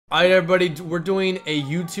Alright everybody, we're doing a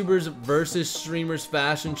YouTubers versus streamers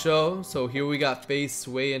fashion show. So here we got Face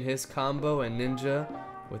Sway and his combo and Ninja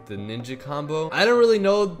with the Ninja combo. I don't really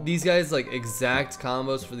know these guys like exact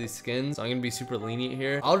combos for these skins, so I'm gonna be super lenient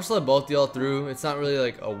here. I'll just let both y'all through. It's not really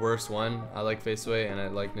like a worse one. I like Face Sway and I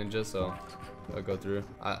like Ninja, so I'll go through.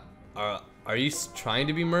 Are you trying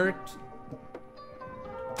to be murked?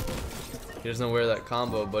 He doesn't wear that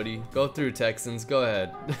combo, buddy. Go through, Texans. Go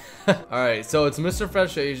ahead. Alright, so it's Mr.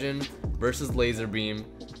 Fresh Asian versus Laser Beam.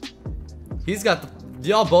 He's got the...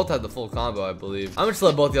 Y'all both had the full combo, I believe. I'm just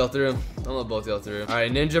let both y'all through. I'll let both y'all through.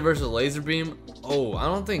 Alright, Ninja versus Laser Beam. Oh, I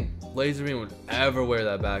don't think Laser Beam would ever wear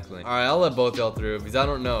that back bling. Alright, I'll let both y'all through because I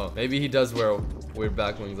don't know. Maybe he does wear weird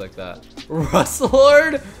back blings like that.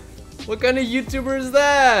 Rustlord? What kind of YouTuber is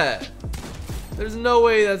that? There's no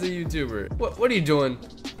way that's a YouTuber. What are you doing?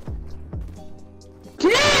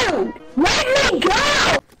 Dude, let me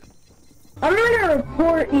go! I'm gonna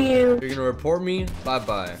report you. You're gonna report me?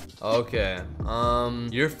 Bye-bye. Okay.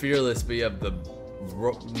 You're fearless, but you have the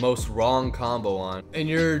most wrong combo on. And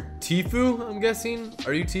you're Tfue, I'm guessing?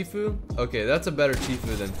 Are you Tfue? Okay, that's a better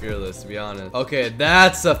Tfue than fearless, to be honest. Okay,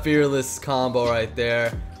 that's a fearless combo right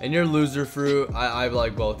there. And you're loser fruit. I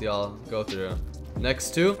like both y'all. Go through.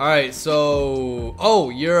 Next two. Alright, so... Oh,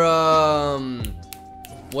 you're,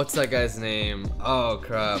 what's that guy's name? Oh,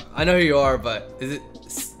 crap. I know who you are, but is it...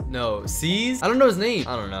 No, C's? I don't know his name.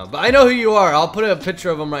 I don't know, but I know who you are. I'll put a picture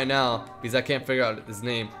of him right now because I can't figure out his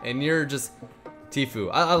name. And you're just Tfue.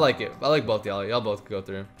 I like it. I like both y'all. Y'all both go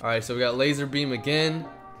through. All right, so we got Laser Beam again.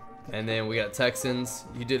 And then we got Txns.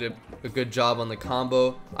 You did a good job on the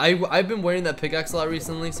combo. I've been wearing that pickaxe a lot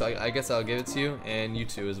recently, so I guess I'll give it to you. And you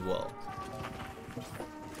too as well.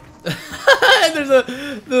 There's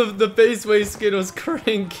the Face Sway skin was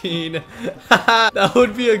cranking. That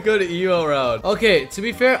would be a good emo round. Okay, to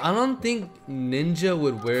be fair, I don't think Ninja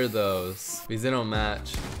would wear those because they don't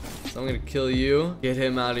match. So I'm gonna kill you. Get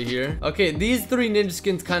him out of here. Okay, these three Ninja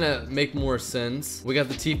skins kind of make more sense. We got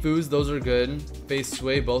the Tfues, those are good. Face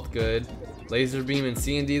Sway, both good. Laser Beam and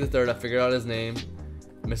C&D the third, I figured out his name.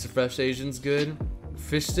 Mr. Fresh Asian's good.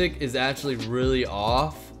 Fish Stick is actually really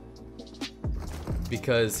off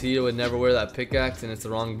because he would never wear that pickaxe and it's the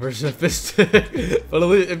wrong version of Fish Stick. But at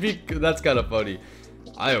least if you, that's kind of funny.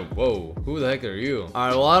 Whoa, who the heck are you? All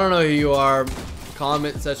right, well, I don't know who you are.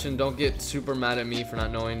 Comment section, don't get super mad at me for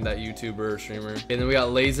not knowing that YouTuber or streamer. And then we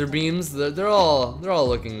got Laser Beams. They're all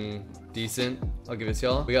looking decent. I'll give it to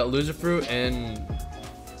y'all. We got Loser Fruit and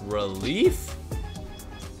Relief.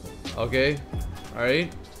 Okay, all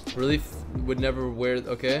right. Relief would never wear.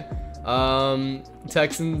 Okay.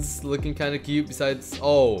 Txns looking kind of cute. Besides,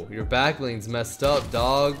 oh, your backlink's messed up,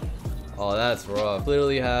 dog. Oh, that's rough.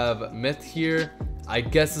 Clearly have Myth here. I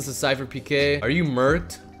guess this is Cypher PK. Are you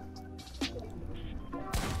murked?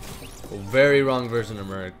 Very wrong version of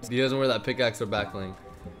murked. He doesn't wear that pickaxe or backlink.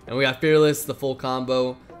 And we got Fearless, the full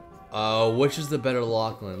combo. Which is the better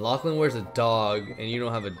Lachlan? Lachlan wears a dog, and you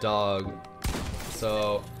don't have a dog.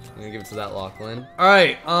 So I'm gonna give it to that Lachlan. All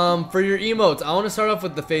right, for your emotes, I want to start off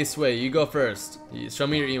with the Face Sway. You go first. Show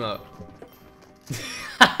me your emote.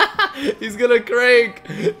 He's gonna crank.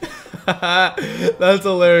 That's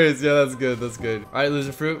hilarious. Yeah, that's good. That's good. All right,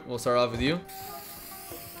 Loser Fruit. We'll start off with you.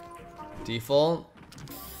 Default.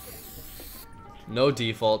 No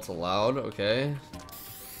defaults allowed. Okay.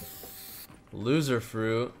 Loser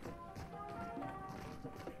Fruit.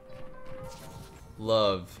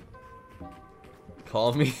 Love.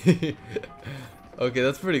 Call me. Okay,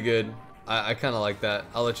 that's pretty good. I kind of like that.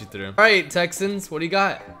 I'll let you through. All right, Txns, what do you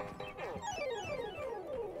got?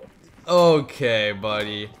 Okay,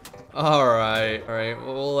 buddy. All right.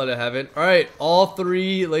 We'll let it have it. All right, all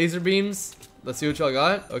three Laser Beams. Let's see what y'all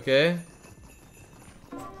got. Okay.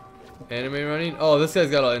 Anime running. Oh, this guy's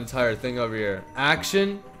got an entire thing over here.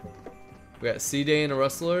 Action. We got C-Day and a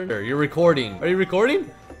Rustler. You're recording. Are you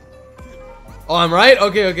recording? Oh, I'm right?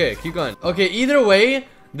 Okay, keep going. Okay, either way,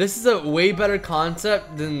 this is a way better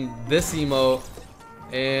concept than this emote.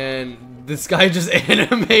 And this guy just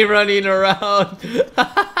anime running around.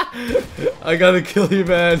 I gotta kill you,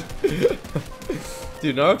 man.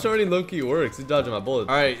 Dude, Naruto already low-key works. He's dodging my bullets.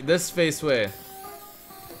 Alright, this Face Sway.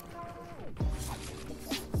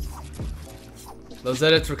 Those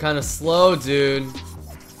edits were kind of slow, dude.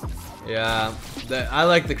 Yeah, I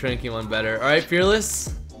like the cranky one better. Alright,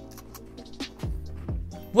 Fearless.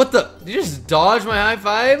 What the? Did you just dodge my high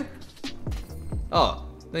five? Oh,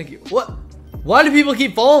 thank you. What? Why do people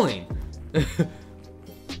keep falling?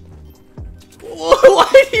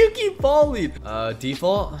 Why do you keep falling?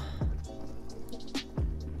 Default.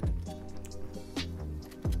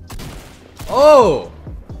 Oh!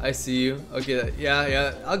 I see you. Okay,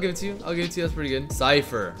 yeah. I'll give it to you. I'll give it to you. That's pretty good.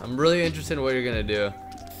 Cypher. I'm really interested in what you're gonna do.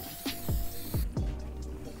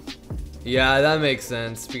 Yeah, that makes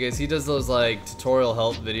sense because he does those like tutorial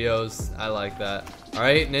help videos. I like that. All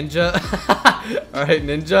right, Ninja. All right,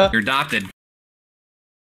 Ninja. You're adopted.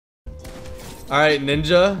 All right,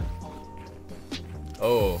 Ninja.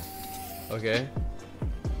 Oh, okay.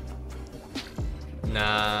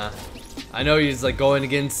 Nah, I know he's like going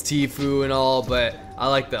against Tfue and all, but I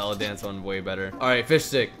like the L dance one way better. All right, fish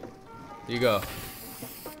stick. You go.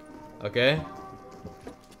 Okay.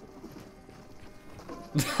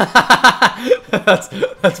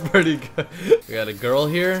 that's pretty good. We got a girl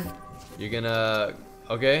here. You're gonna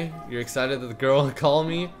okay. You're excited that the girl called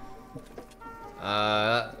me.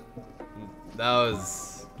 That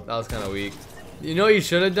was kind of weak. You know what you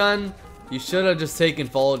should have done? You should have just taken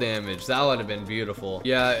fall damage. That would have been beautiful.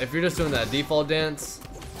 Yeah, if you're just doing that default dance,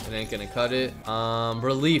 it ain't gonna cut it.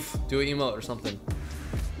 Relief. Do an emote or something.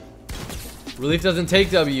 Relief doesn't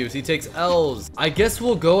take W's, he takes L's. I guess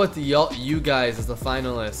we'll go with the you guys as the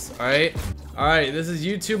finalists, alright? Alright, this is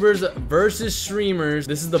YouTubers versus streamers.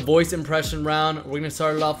 This is the voice impression round. We're gonna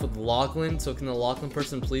start it off with Lachlan. So can the Lachlan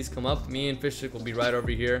person please come up? Me and Fishstick will be right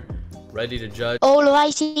over here, ready to judge. All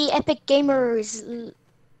I see, Epic Gamers.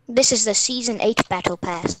 This is the Season 8 Battle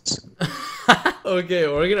Pass. Okay,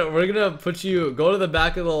 we're gonna put you go to the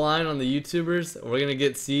back of the line on the YouTubers. We're gonna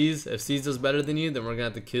get C's. If C's does better than you, then we're gonna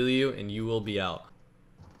have to kill you and you will be out.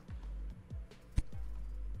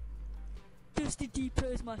 Just as deep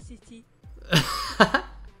as my city.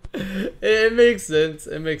 It makes sense.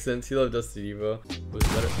 It makes sense. He loved Dusty Evo. Who's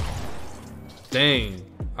better? Dang.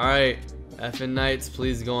 Alright. Effin Knights,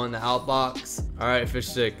 please go in the outbox. Alright,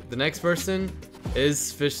 Fishstick. The next person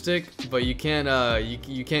is Fishstick, but you can't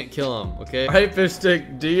you can't kill him, okay? Alright,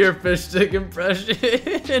 Fishstick, do your Fishstick impression.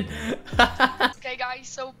 Okay guys,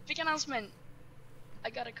 so big announcement. I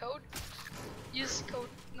got a code. Use code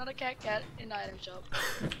not a cat in the item shop.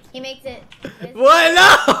 He makes it. What?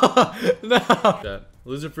 No! No!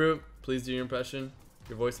 Loser Fruit, please do your impression.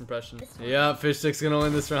 Your voice impression. Yeah, Fishstick's gonna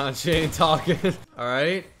win this round. She ain't talking.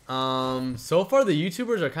 Alright. So far the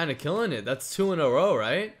YouTubers are kinda killing it. That's 2 in a row,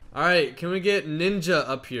 right? Alright, can we get Ninja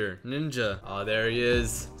up here? Ninja. Oh, there he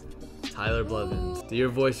is. Tyler Blevins. Do your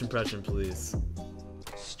voice impression, please.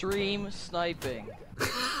 Stream sniping.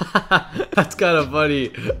 That's kinda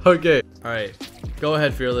funny. Okay. Alright. Go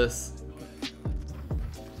ahead, Fearless.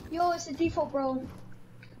 Yo, it's the default, bro.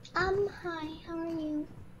 Hi, how are you?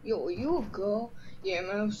 Yo, you a girl? Yeah,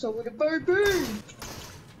 man, I'm so with a baby.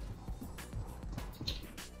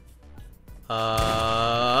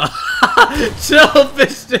 Chill,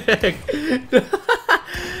 Fishstick.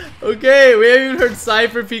 Okay, we haven't even heard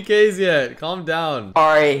Cypher PKs yet. Calm down.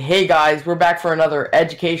 Alright, hey guys, we're back for another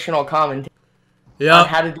educational commentary. Yeah.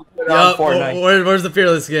 How to do it on Fortnite. Where's the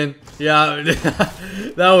Fearless skin? Yeah,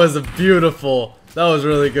 that was beautiful. That was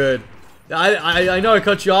really good. I know I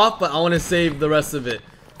cut you off, but I want to save the rest of it.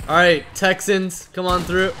 All right, Txns, come on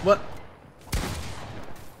through. What?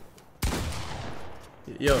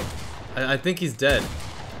 Yo, I think he's dead.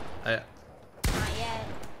 Not yet.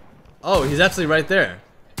 Oh, he's actually right there.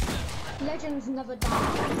 Legends never die.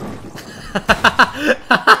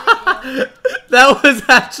 That was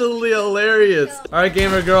actually hilarious. Alright,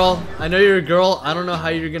 gamer girl. I know you're a girl. I don't know how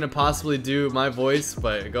you're gonna possibly do my voice,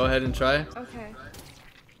 but go ahead and try. Okay.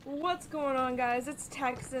 What's going on, guys? It's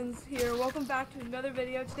Txns here. Welcome back to another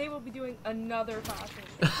video. Today we'll be doing another fashion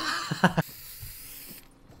show.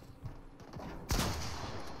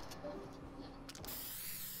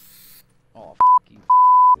 Oh, you.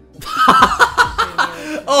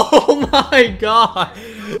 Oh my god.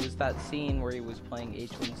 It was that scene where he was playing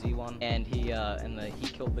H1Z1 and he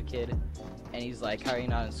killed the kid and he's like, how are you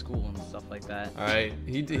not in school and stuff like that. Alright,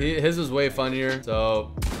 his was way funnier,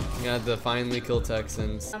 so I'm gonna have to finally kill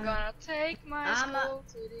Txns. I'm gonna take my school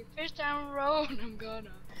to the fish down road. I'm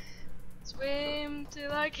gonna swim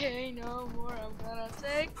till I can't no more. I'm gonna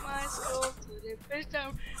take my school to the fish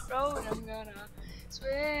down road. I'm gonna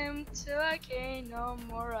swim till I can't no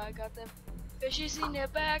more. I got the fishies in the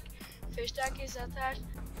back. Fish tank is attached.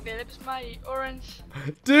 Philip's mighty orange.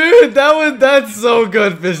 Dude, that's so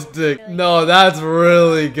good, Fishstick. No, that's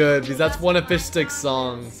really good because that's one of Fishstick's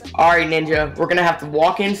songs. Alright, Ninja, we're gonna have to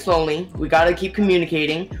walk in slowly. We gotta keep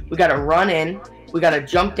communicating. We gotta run in. We gotta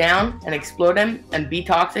jump down and explode him and be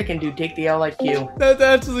toxic and do take the L like you. That's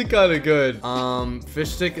actually kind of good.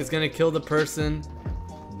 Fishstick is gonna kill the person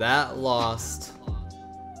that lost.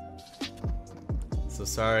 So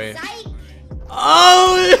sorry.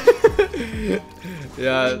 Oh!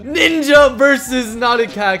 Yeah. Ninja versus not a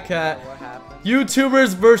cat.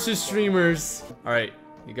 YouTubers versus streamers. Alright,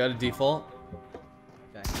 You got a default?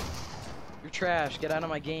 Okay. You're trash. Get out of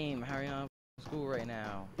my game. Hurry up. School right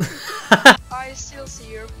now. I still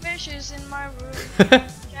see your fishes in my room.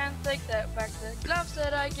 Can't take that back, the gloves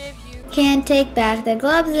that I gave you. Can't take back the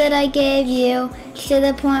gloves that I gave you. To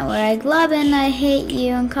the point where I glove and I hate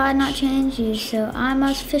you and could not change you, so I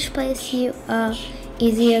must fish place you up.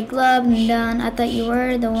 Easier glove than done. I thought you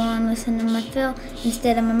were the one listening to my fill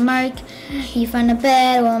instead of my mark. You find a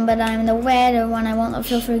better one, but I'm the wetter one. I won't let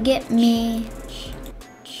Phil forget me.